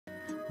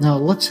Now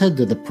let's head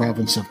to the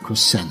province of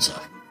Cosenza.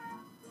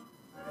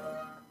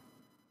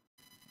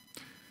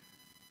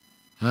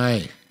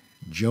 Hi,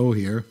 Joe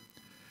here.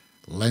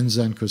 Lens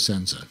on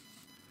Cosenza,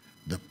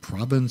 the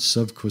province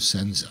of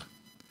Cosenza.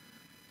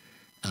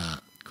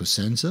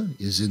 Cosenza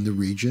is in the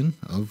region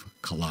of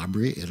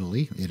Calabria,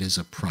 Italy. It is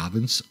a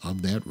province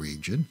of that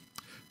region.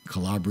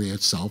 Calabria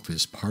itself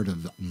is part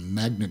of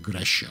Magna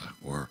Graecia,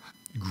 or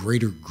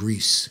Greater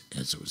Greece,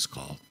 as it was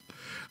called.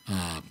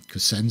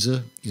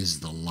 Cosenza is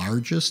the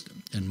largest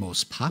and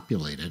most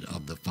populated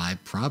of the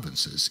 5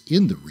 provinces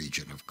in the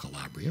region of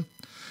Calabria.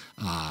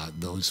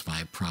 Those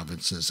 5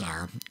 provinces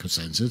are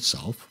Cosenza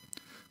itself,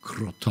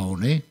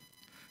 Crotone,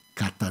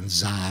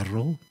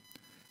 Catanzaro,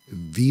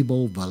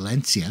 Vibo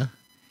Valentia,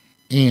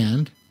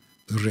 and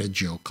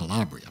Reggio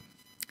Calabria.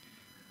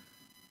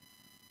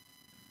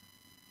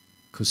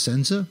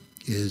 Cosenza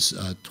is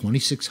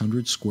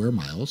 2,600 square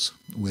miles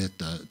with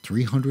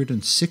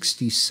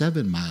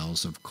 367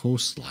 miles of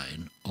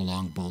coastline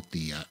along both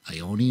the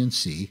Ionian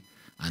Sea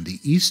on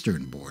the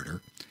eastern border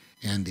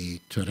and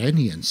the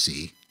Tyrrhenian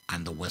Sea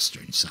on the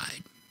western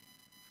side.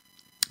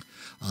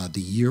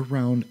 The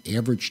year-round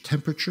average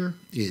temperature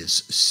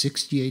is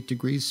 68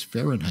 degrees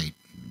Fahrenheit.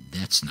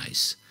 That's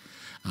nice.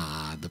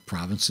 The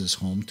province is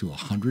home to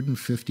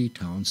 150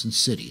 towns and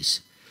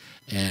cities.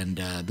 And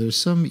there's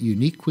some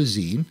unique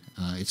cuisine.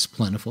 It's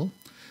plentiful.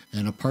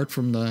 And apart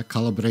from the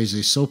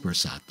Calabrese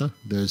soppressata,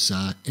 there's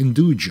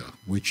induja,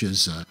 which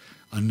is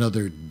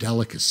another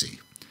delicacy.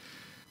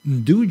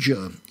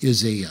 Induja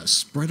is a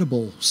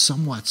spreadable,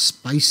 somewhat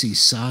spicy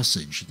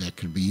sausage that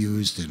can be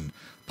used in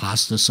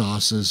pasta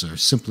sauces or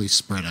simply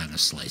spread on a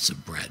slice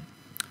of bread.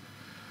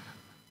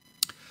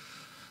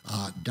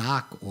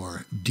 DOC,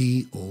 or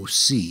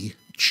DOC,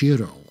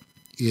 Ciro,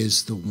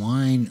 is the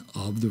wine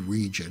of the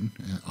region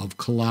of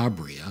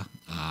Calabria,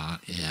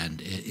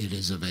 and it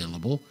is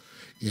available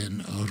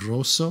in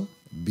Rosso,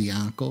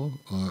 Bianco,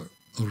 or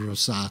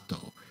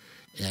Rosato.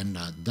 And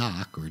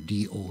DOC, or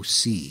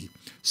DOC,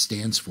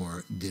 stands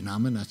for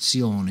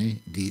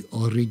Denominazione di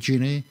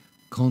Origine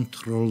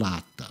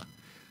Controllata.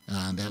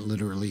 That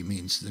literally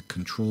means the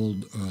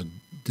controlled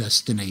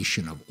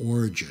destination of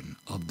origin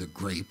of the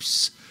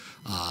grapes,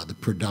 the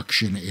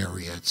production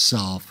area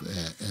itself,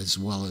 as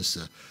well as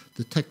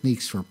the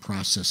techniques for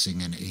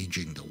processing and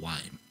aging the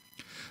wine.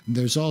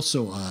 There's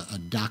also a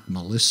DOC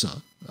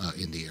Melissa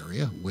in the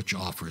area, which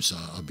offers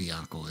a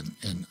Bianco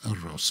and a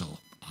Rosso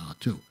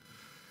too.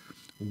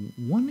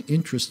 One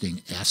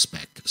interesting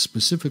aspect,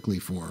 specifically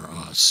for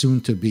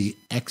soon-to-be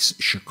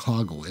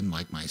ex-Chicagoan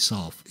like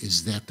myself,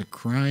 is that the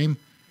crime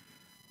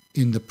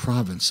in the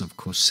province of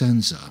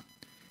Cosenza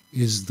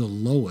is the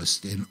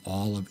lowest in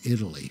all of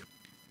Italy.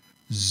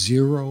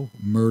 0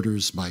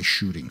 murders by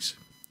shootings.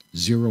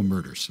 0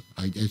 murders.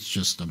 It's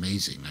just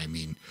amazing. I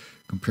mean,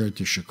 compared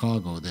to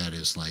Chicago, that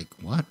is like,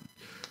 what?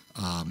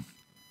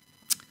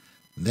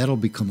 That'll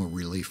become a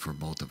relief for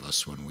both of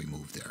us when we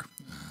move there.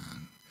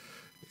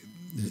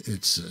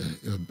 It's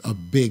a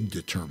big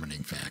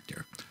determining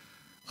factor.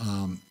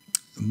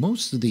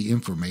 Most of the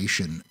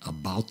information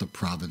about the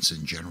province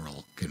in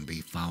general can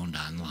be found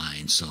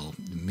online, so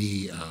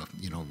me,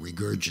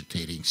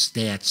 regurgitating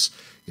stats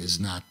is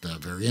not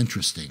very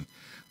interesting.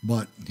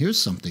 But here's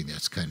something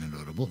that's kind of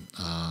notable.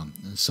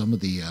 Some of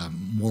the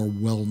more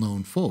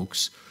well-known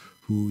folks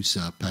whose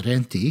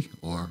parenti,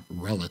 or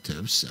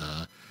relatives,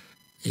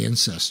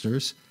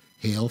 ancestors,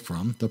 hail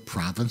from the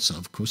province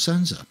of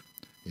Cosenza.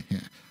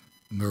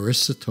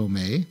 Marissa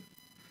Tomei,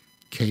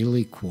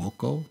 Kaylee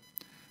Cuoco,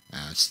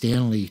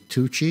 Stanley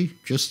Tucci,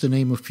 just to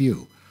name a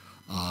few.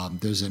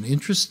 There's an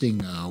interesting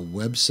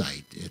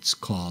website. It's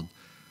called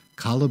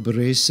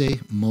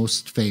Calabrese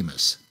Most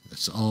Famous.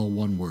 It's all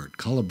one word,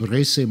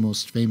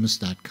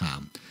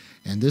 calabresemostfamous.com.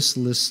 And this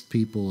lists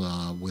people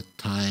with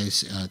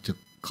ties to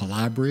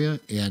Calabria,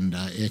 and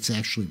it's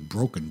actually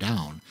broken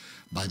down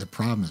by the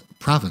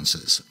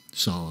provinces.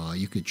 So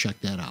you could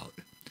check that out.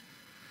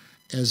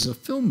 As a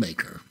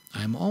filmmaker,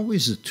 I'm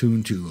always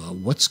attuned to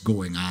what's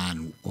going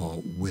on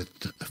with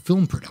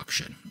film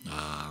production,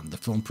 the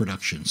film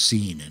production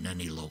scene in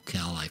any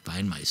locale I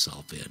find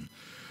myself in.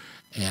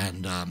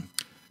 And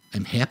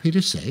I'm happy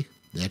to say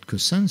that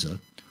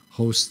Cosenza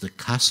hosts the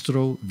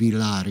Castro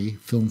Villari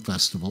Film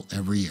Festival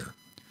every year.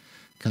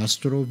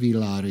 Castro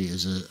Villari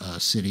is a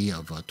city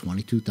of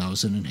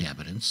 22,000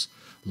 inhabitants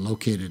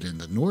located in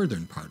the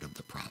northern part of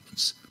the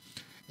province.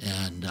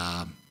 And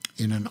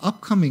in an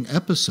upcoming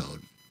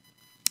episode,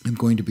 I'm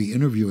going to be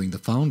interviewing the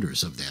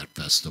founders of that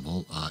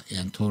festival,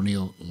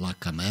 Antonio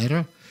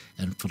Lacamera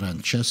and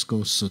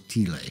Francesco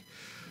Sottile.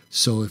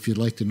 So if you'd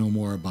like to know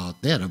more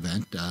about that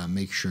event,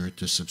 make sure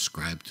to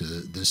subscribe to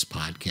this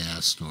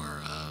podcast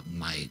or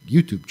my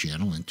YouTube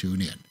channel and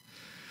tune in.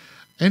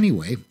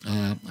 Anyway,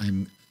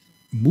 I'm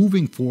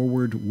moving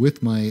forward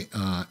with my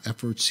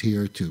efforts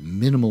here to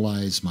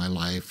minimalize my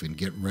life and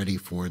get ready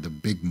for the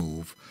big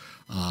move.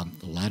 A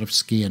lot of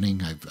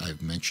scanning.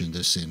 I've mentioned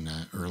this in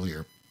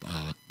earlier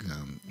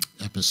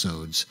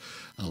episodes.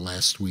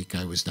 Last week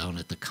I was down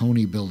at the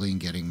county building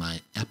getting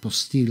my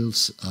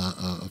apostilles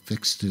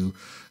affixed to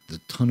the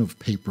ton of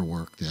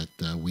paperwork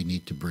that we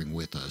need to bring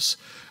with us.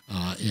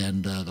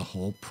 And the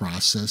whole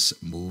process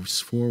moves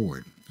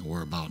forward.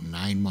 We're about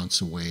 9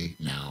 months away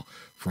now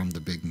from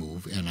the big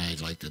move, and I'd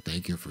like to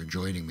thank you for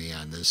joining me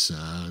on this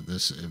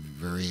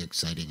very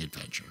exciting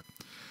adventure.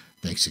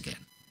 Thanks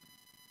again.